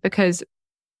 actually, because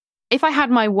if I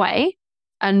had my way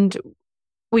and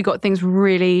we got things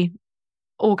really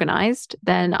organized,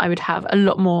 then I would have a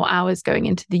lot more hours going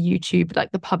into the YouTube,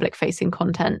 like the public facing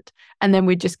content. And then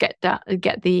we'd just get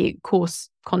the course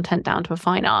content down to a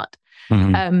fine art.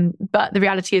 Mm-hmm. But the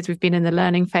reality is we've been in the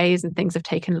learning phase and things have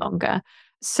taken longer.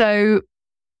 So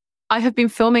I have been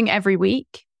filming every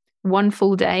week, 1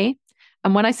 full day.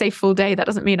 And when I say full day, that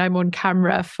doesn't mean I'm on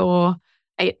camera for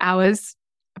 8 hours.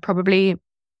 I probably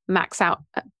max out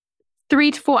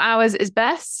 3 to 4 hours is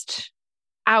best.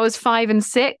 Hours 5 and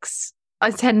 6,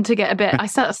 I tend to get I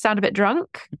sound a bit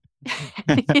drunk.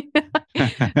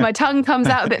 My tongue comes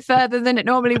out a bit further than it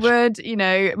normally would.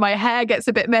 My hair gets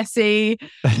a bit messy.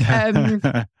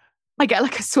 I get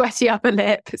like a sweaty upper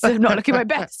lip, so I'm not looking my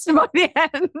best by the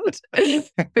end.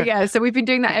 But yeah, so we've been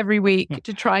doing that every week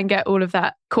to try and get all of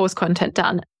that course content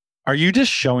done. Are you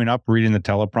just showing up reading the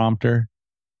teleprompter?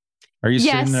 Are you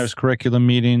sitting in those curriculum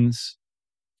meetings?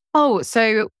 Oh,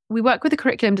 so we work with a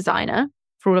curriculum designer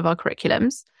for all of our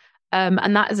curriculums.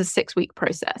 And that is a 6-week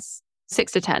process,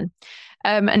 6 to 10.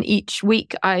 And each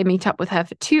week I meet up with her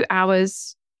for 2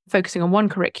 hours, focusing on one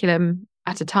curriculum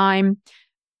at a time.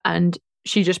 And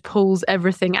she just pulls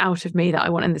everything out of me that I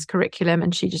want in this curriculum,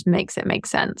 and she just makes it make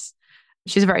sense.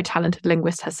 She's a very talented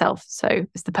linguist herself, so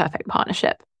it's the perfect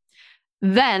partnership.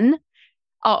 Then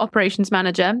our operations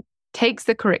manager takes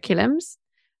the curriculums.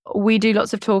 We do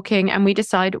lots of talking and we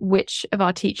decide which of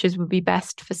our teachers would be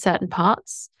best for certain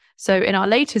parts. So in our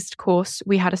latest course,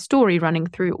 we had a story running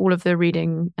through all of the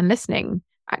reading and listening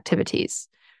activities.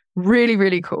 Really,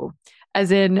 really cool.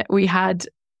 As in, we had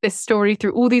this story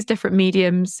through all these different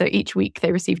mediums. So each week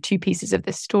they receive 2 pieces of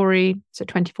this story, so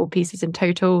 24 pieces in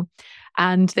total.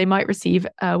 And they might receive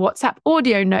a WhatsApp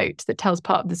audio note that tells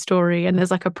part of the story. And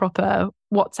there's like a proper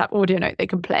WhatsApp audio note they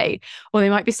can play. Or they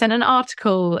might be sent an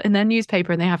article in their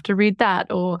newspaper and they have to read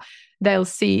that. Or they'll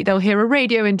hear a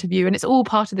radio interview, and it's all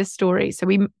part of this story. So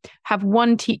we have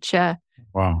one teacher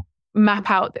map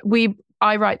out.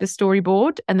 I write the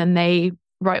storyboard, and then they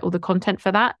write all the content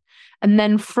for that. And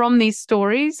then from these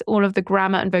stories, all of the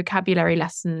grammar and vocabulary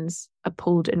lessons are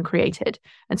pulled and created.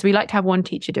 And so we like to have one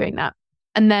teacher doing that.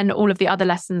 And then all of the other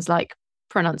lessons like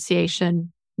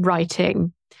pronunciation,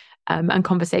 writing, and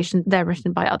conversation, they're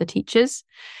written by other teachers.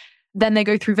 Then they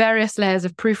go through various layers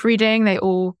of proofreading. They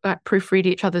all proofread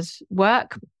each other's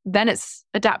work. Then it's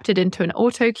adapted into an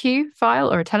auto cue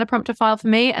file or a teleprompter file for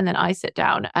me. And then I sit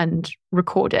down and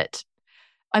record it.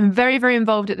 I'm very, very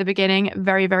involved at the beginning,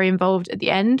 very, very involved at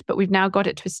the end, but we've now got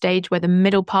it to a stage where the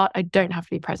middle part I don't have to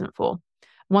be present for.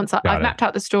 Once I've mapped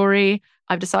out the story,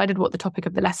 I've decided what the topic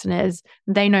of the lesson is.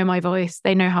 They know my voice.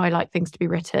 They know how I like things to be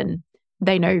written.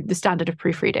 They know the standard of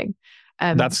proofreading.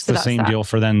 That's the same deal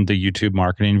for then the YouTube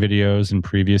marketing videos in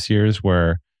previous years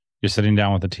where you're sitting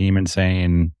down with the team and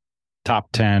saying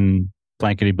top 10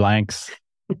 blankety blanks,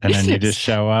 and then you just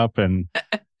show up and...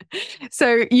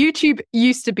 So YouTube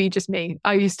used to be just me.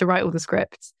 I used to write all the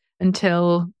scripts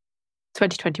until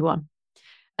 2021.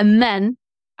 And then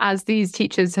as these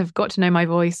teachers have got to know my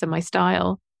voice and my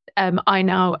style, I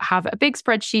now have a big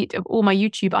spreadsheet of all my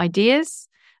YouTube ideas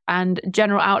and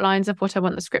general outlines of what I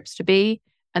want the scripts to be.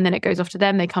 And then it goes off to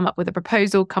them. They come up with a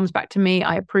proposal, comes back to me.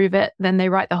 I approve it. Then they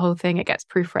write the whole thing. It gets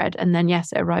proofread. And then,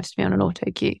 yes, it arrives to me on an auto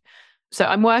cue. So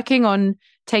I'm working on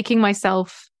taking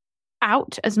myself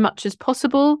out as much as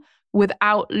possible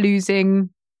without losing,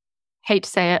 hate to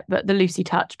say it, but the Lucy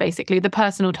touch, basically, the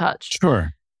personal touch. Sure.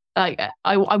 Like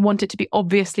I want it to be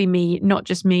obviously me, not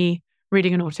just me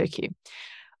reading an auto cue.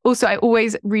 Also, I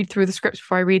always read through the scripts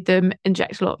before I read them,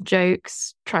 inject a lot of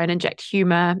jokes, try and inject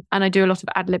humor, and I do a lot of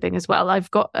ad-libbing as well. I've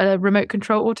got a remote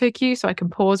control auto cue, so I can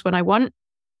pause when I want.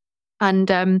 And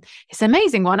it's an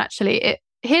amazing one, actually. It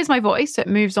hears my voice, so it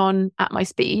moves on at my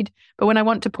speed. But when I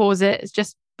want to pause it, it's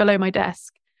just below my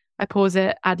desk. I pause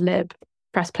it, ad-lib,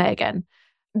 press play again.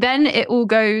 Then it all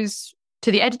goes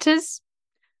to the editors.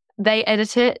 They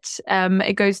edit it.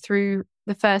 It goes through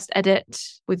the first edit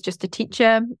with just a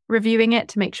teacher reviewing it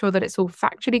to make sure that it's all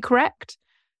factually correct.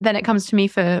 Then it comes to me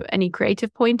for any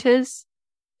creative pointers.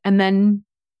 And then,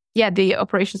 the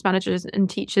operations managers and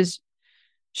teachers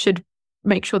should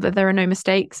make sure that there are no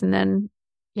mistakes. And then,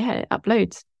 it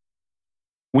uploads.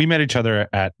 We met each other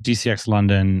at DCX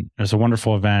London. It was a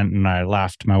wonderful event, and I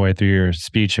laughed my way through your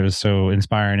speech. It was so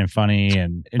inspiring and funny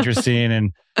and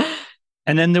interesting.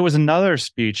 And then there was another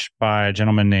speech by a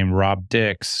gentleman named Rob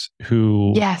Dix,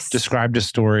 who described a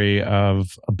story of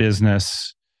a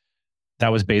business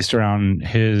that was based around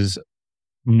his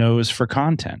nose for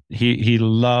content. He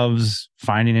loves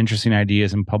finding interesting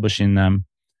ideas and publishing them.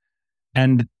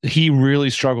 And he really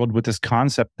struggled with this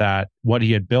concept that what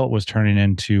he had built was turning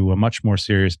into a much more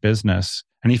serious business.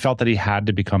 And he felt that he had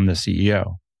to become the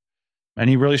CEO. And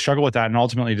he really struggled with that and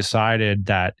ultimately decided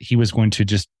that he was going to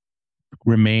just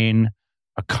remain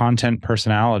a content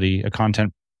personality,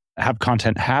 have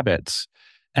content habits.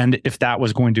 And if that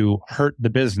was going to hurt the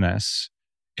business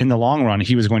in the long run,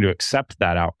 he was going to accept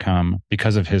that outcome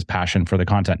because of his passion for the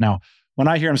content. Now, when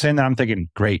I hear him saying that, I'm thinking,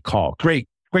 great call, great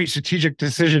strategic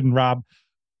decision, Rob.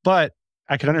 But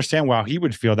I could understand why he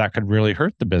would feel that could really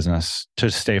hurt the business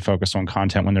to stay focused on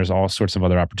content when there's all sorts of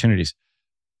other opportunities.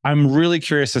 I'm really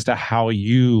curious as to how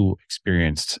you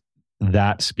experienced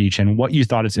that speech and what you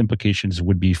thought its implications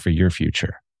would be for your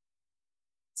future.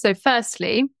 So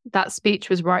firstly, that speech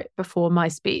was right before my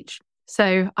speech.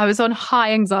 So I was on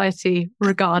high anxiety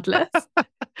regardless.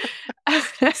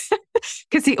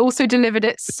 Because he also delivered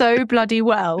it so bloody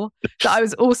well that I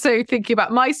was also thinking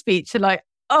about my speech and like,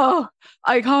 oh,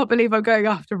 I can't believe I'm going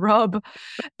after Rob.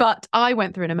 But I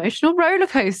went through an emotional roller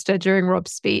coaster during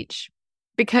Rob's speech.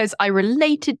 because I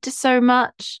related to so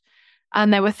much.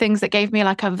 And there were things that gave me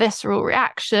like a visceral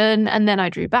reaction. And then I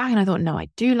drew back and I thought, no, I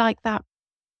do like that.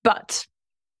 But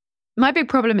my big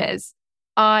problem is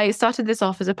I started this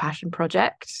off as a passion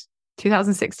project,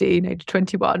 2016, age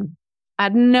 21. I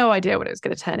had no idea what it was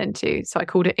going to turn into. So I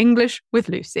called it English with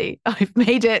Lucy. I've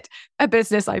made it a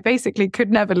business I basically could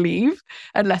never leave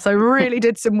unless I really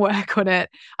did some work on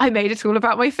it. I made it all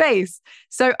about my face.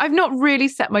 So I've not really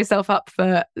set myself up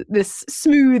for this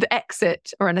smooth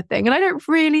exit or anything. And I don't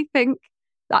really think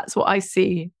that's what I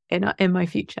see in my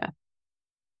future.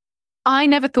 I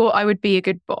never thought I would be a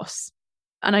good boss.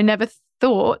 And I never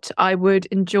thought I would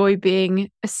enjoy being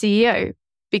a CEO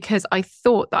because I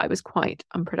thought that I was quite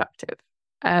unproductive.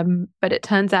 But it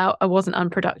turns out I wasn't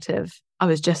unproductive. I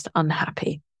was just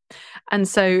unhappy. And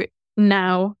so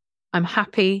now I'm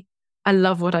happy. I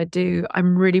love what I do.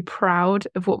 I'm really proud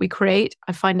of what we create.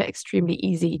 I find it extremely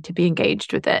easy to be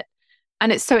engaged with it.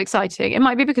 And it's so exciting. It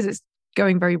might be because it's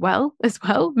going very well as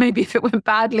well. Maybe if it went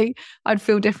badly, I'd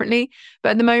feel differently. But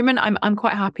at the moment, I'm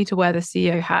quite happy to wear the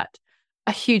CEO hat.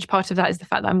 A huge part of that is the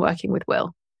fact that I'm working with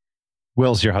Will.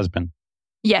 Will's your husband?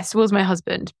 Yes, Will's my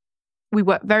husband. We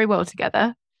work very well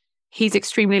together. He's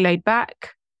extremely laid back.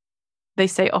 They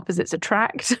say opposites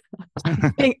attract.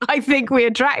 I think we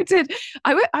attracted.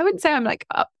 I wouldn't say I'm like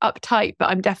uptight, but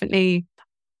I'm definitely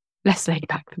less laid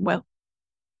back than Will.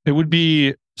 It would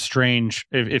be strange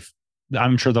if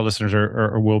I'm sure the listeners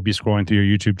are will be scrolling through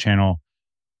your YouTube channel.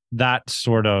 That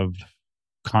sort of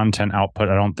content output,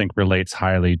 I don't think relates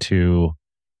highly to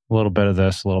a little bit of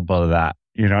this, a little bit of that.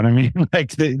 You know what I mean?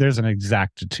 Like there's an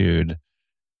exactitude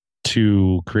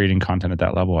to creating content at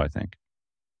that level, I think.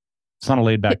 It's not a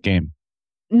laid back game.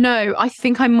 No, I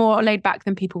think I'm more laid back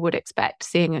than people would expect,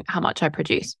 seeing how much I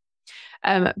produce.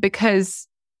 Because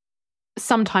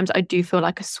sometimes I do feel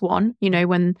like a swan, you know,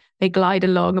 when they glide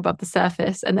along above the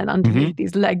surface and then underneath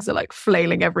these legs are like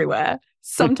flailing everywhere.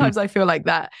 Sometimes I feel like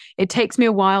that. It takes me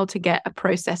a while to get a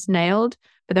process nailed.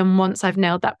 But then once I've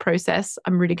nailed that process,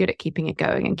 I'm really good at keeping it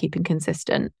going and keeping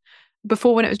consistent.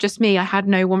 Before, when it was just me, I had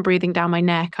no one breathing down my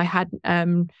neck. I had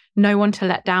no one to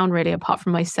let down really apart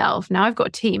from myself. Now I've got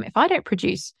a team. If I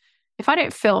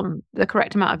don't film the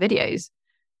correct amount of videos,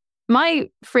 my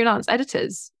freelance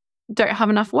editors don't have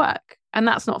enough work. And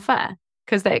that's not fair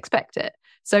because they expect it.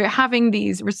 So having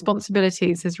these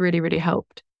responsibilities has really, really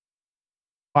helped.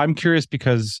 I'm curious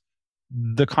because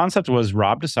the concept was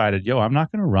Rob decided, I'm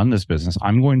not going to run this business.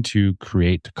 I'm going to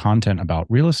create content about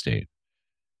real estate.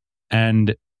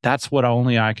 And that's what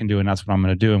only I can do. And that's what I'm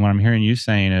going to do. And what I'm hearing you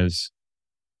saying is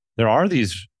there are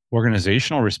these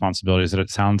organizational responsibilities that it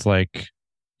sounds like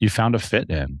you found a fit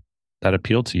in that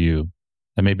appeal to you,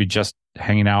 that maybe just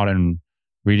hanging out and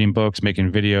reading books,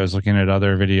 making videos, looking at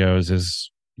other videos is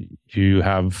you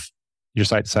have your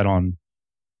sights set on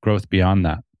growth beyond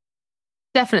that.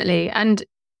 Definitely. And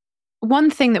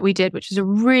one thing that we did, which is a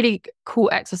really cool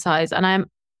exercise, and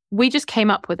we just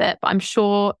came up with it, but I'm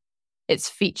sure it's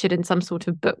featured in some sort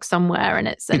of book somewhere and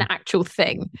it's an actual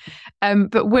thing.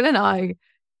 But Will and I,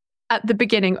 at the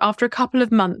beginning, after a couple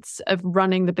of months of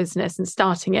running the business and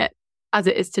starting it as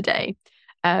it is today,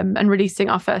 and releasing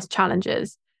our first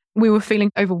challenges, we were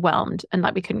feeling overwhelmed and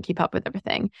like we couldn't keep up with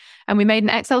everything. And we made an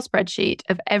Excel spreadsheet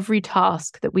of every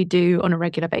task that we do on a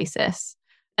regular basis.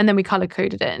 And then we color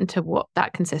coded it into what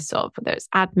that consists of, whether it's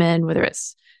admin, whether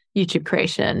it's YouTube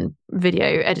creation,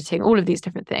 video editing, all of these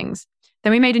different things.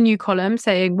 Then we made a new column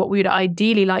saying what we would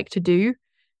ideally like to do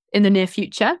in the near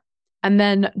future, and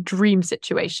then dream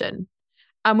situation.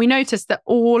 And we noticed that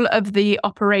all of the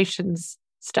operations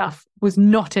stuff was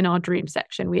not in our dream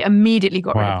section. We immediately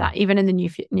got rid of that, even in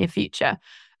the near future.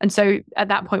 And so at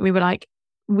that point, we were like,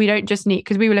 we don't just need,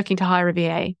 because we were looking to hire a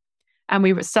VA, and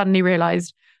we suddenly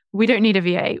realized we don't need a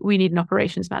VA, we need an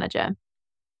operations manager.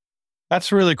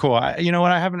 That's really cool. You know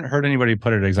what? I haven't heard anybody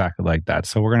put it exactly like that.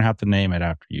 So we're going to have to name it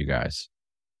after you guys.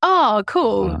 Oh,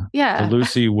 cool. Yeah. The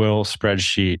Lucy Will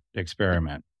spreadsheet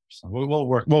experiment. So we'll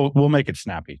work. We'll make it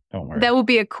snappy. Don't worry. There will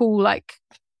be a cool like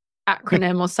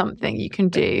acronym or something you can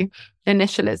do.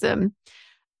 Initialism.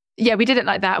 Yeah, we did it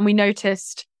like that. And we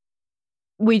noticed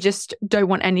we just don't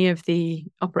want any of the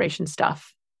operation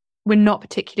stuff. We're not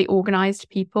particularly organized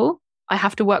people. I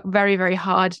have to work very, very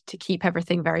hard to keep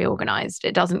everything very organized.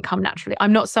 It doesn't come naturally.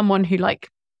 I'm not someone who like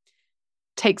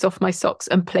takes off my socks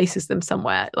and places them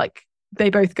somewhere. Like they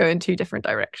both go in two different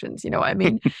directions. You know what I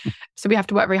mean? So we have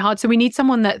to work very hard. So we need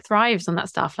someone that thrives on that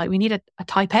stuff. Like we need a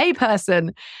type A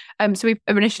person. So we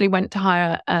initially went to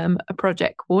hire a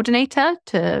project coordinator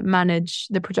to manage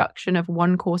the production of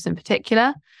one course in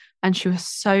particular. And she was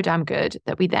so damn good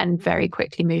that we then very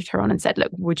quickly moved her on and said,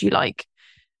 look, would you like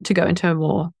to go into a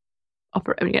more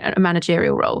a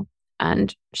managerial role.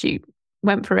 And she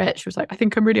went for it. She was like, I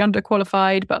think I'm really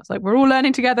underqualified, but I was like, we're all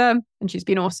learning together. And she's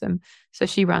been awesome. So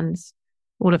she runs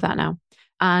all of that now.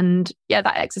 And yeah,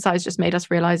 that exercise just made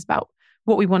us realize about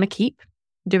what we want to keep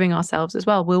doing ourselves as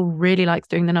well. Will really likes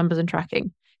doing the numbers and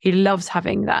tracking. He loves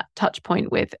having that touch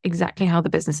point with exactly how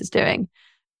the business is doing.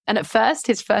 And at first,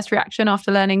 his first reaction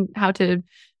after learning how to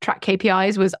track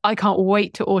KPIs was, I can't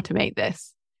wait to automate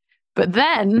this. But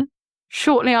then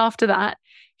shortly after that,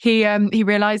 he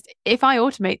realized, if I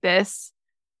automate this,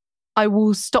 I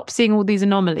will stop seeing all these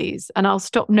anomalies and I'll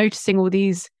stop noticing all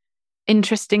these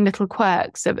interesting little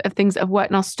quirks of things that have worked,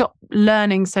 and I'll stop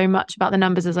learning so much about the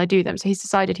numbers as I do them. So he's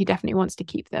decided he definitely wants to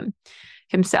keep them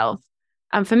himself.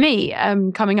 And for me,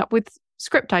 coming up with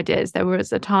script ideas, there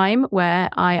was a time where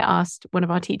I asked one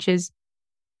of our teachers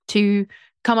to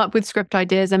come up with script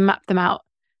ideas and map them out,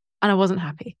 and I wasn't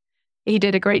happy. He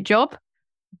did a great job,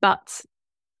 but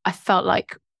I felt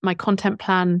like my content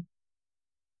plan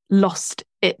lost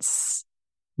its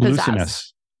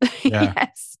looseness. Yeah.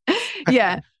 Yes.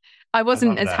 Yeah. I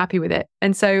wasn't as happy with it.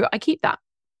 And so I keep that.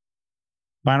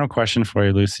 Final question for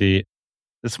you, Lucy.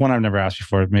 This one I've never asked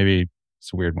before. Maybe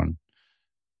it's a weird one.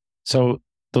 So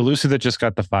the Lucy that just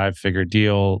got the 5-figure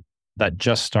deal, that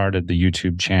just started the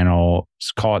YouTube channel,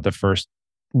 let's call it the first,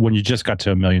 when you just got to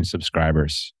 1 million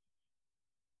subscribers.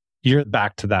 You're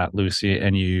back to that, Lucy,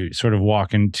 and you sort of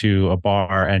walk into a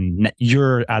bar and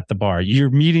you're at the bar.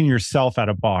 You're meeting yourself at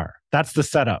a bar. That's the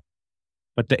setup,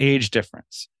 but the age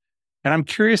difference. And I'm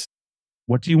curious,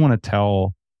 what do you want to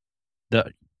tell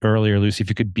the earlier Lucy if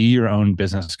you could be your own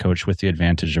business coach with the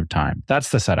advantage of time? That's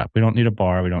the setup. We don't need a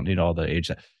bar. We don't need all the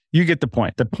age. You get the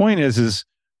point. The point is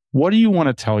what do you want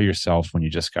to tell yourself when you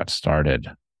just got started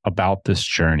about this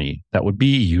journey that would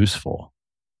be useful?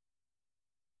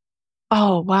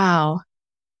 Oh, wow.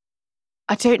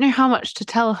 I don't know how much to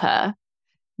tell her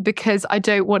because I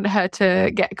don't want her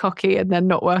to get cocky and then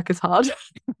not work as hard.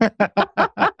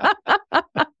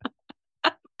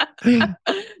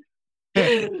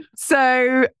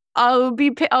 So I'll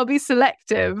be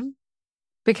selective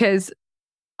because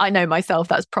I know myself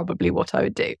that's probably what I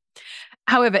would do.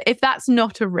 However, if that's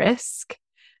not a risk,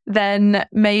 then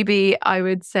maybe I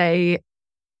would say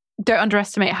don't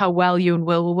underestimate how well you and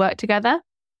Will work together,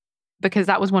 because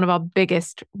that was one of our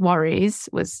biggest worries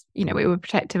was, we were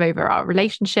protective over our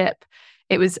relationship.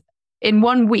 It was in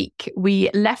 1 week, we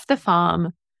left the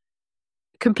farm,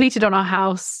 completed on our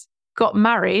house, got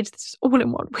married, this is all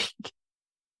in 1 week.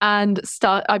 And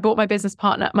I brought my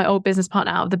old business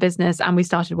partner out of the business, and we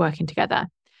started working together.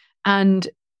 And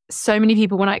so many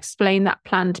people, when I explained that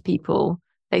plan to people,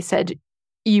 they said,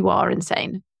 you are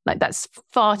insane. Like, that's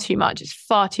far too much. It's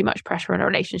far too much pressure on a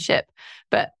relationship.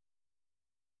 But,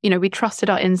 we trusted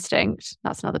our instinct.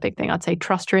 That's another big thing. I'd say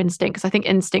trust your instinct, because I think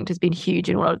instinct has been huge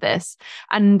in all of this.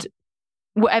 And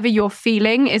whatever you're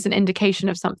feeling is an indication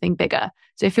of something bigger.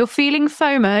 So if you're feeling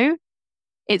FOMO,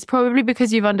 it's probably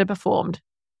because you've underperformed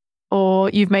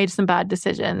or you've made some bad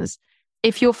decisions.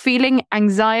 If you're feeling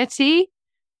anxiety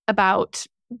about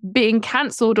being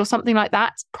cancelled or something like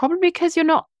that, it's probably because you're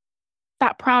not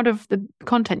that proud of the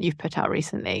content you've put out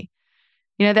recently.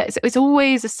 It's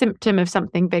always a symptom of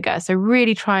something bigger. So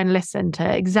really try and listen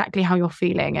to exactly how you're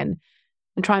feeling and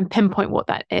try and pinpoint what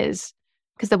that is.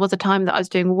 Because there was a time that I was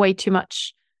doing way too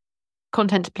much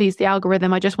content to please the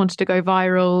algorithm. I just wanted to go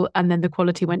viral, and then the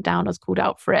quality went down. I was called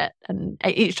out for it. And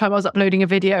each time I was uploading a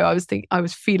video, I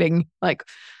was feeling like,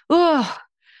 oh,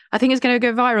 I think it's going to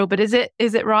go viral, but is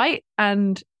it right?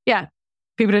 And yeah,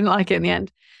 people didn't like it in the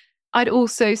end. I'd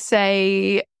also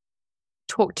say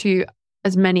talk to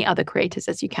as many other creators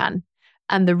as you can.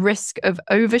 And the risk of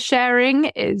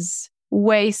oversharing is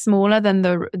way smaller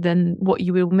than what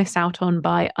you will miss out on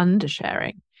by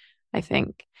undersharing, I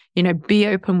think. Be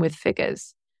open with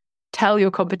figures. Tell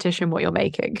your competition what you're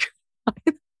making.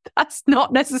 That's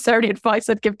not necessarily advice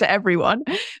I'd give to everyone,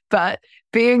 but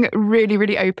being really,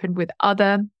 really open with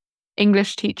other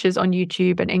English teachers on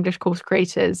YouTube and English course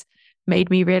creators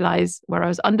made me realize where I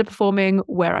was underperforming,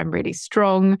 where I'm really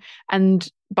strong. And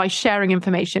by sharing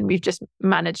information, we've just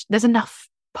managed, there's enough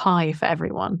pie for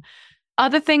everyone.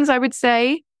 Other things I would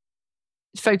say,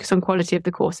 focus on quality of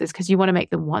the courses, because you want to make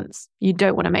them once. You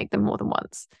don't want to make them more than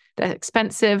once. They're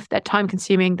expensive, they're time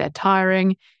consuming, they're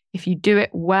tiring. If you do it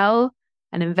well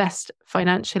and invest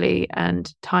financially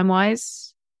and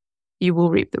time-wise, you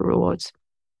will reap the rewards.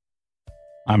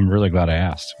 I'm really glad I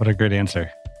asked. What a great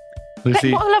answer.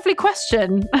 Lucy, what a lovely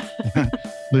question.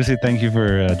 Lucy, thank you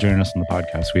for joining us on the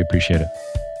podcast. We appreciate it.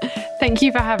 Thank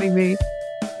you for having me.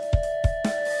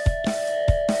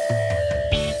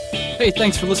 Hey,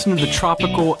 thanks for listening to the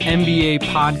Tropical MBA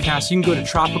podcast. You can go to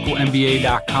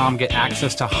tropicalmba.com, get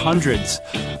access to hundreds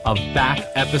of back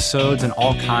episodes and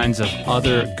all kinds of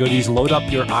other goodies. Load up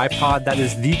your iPod. That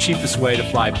is the cheapest way to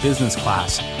fly business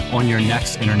class on your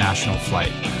next international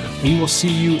flight. We will see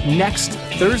you next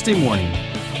Thursday morning,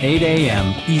 8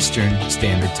 a.m. Eastern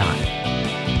Standard Time.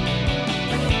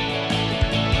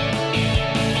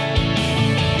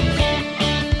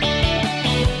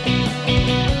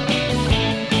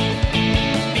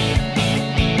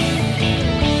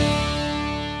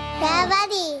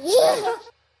 Daddy.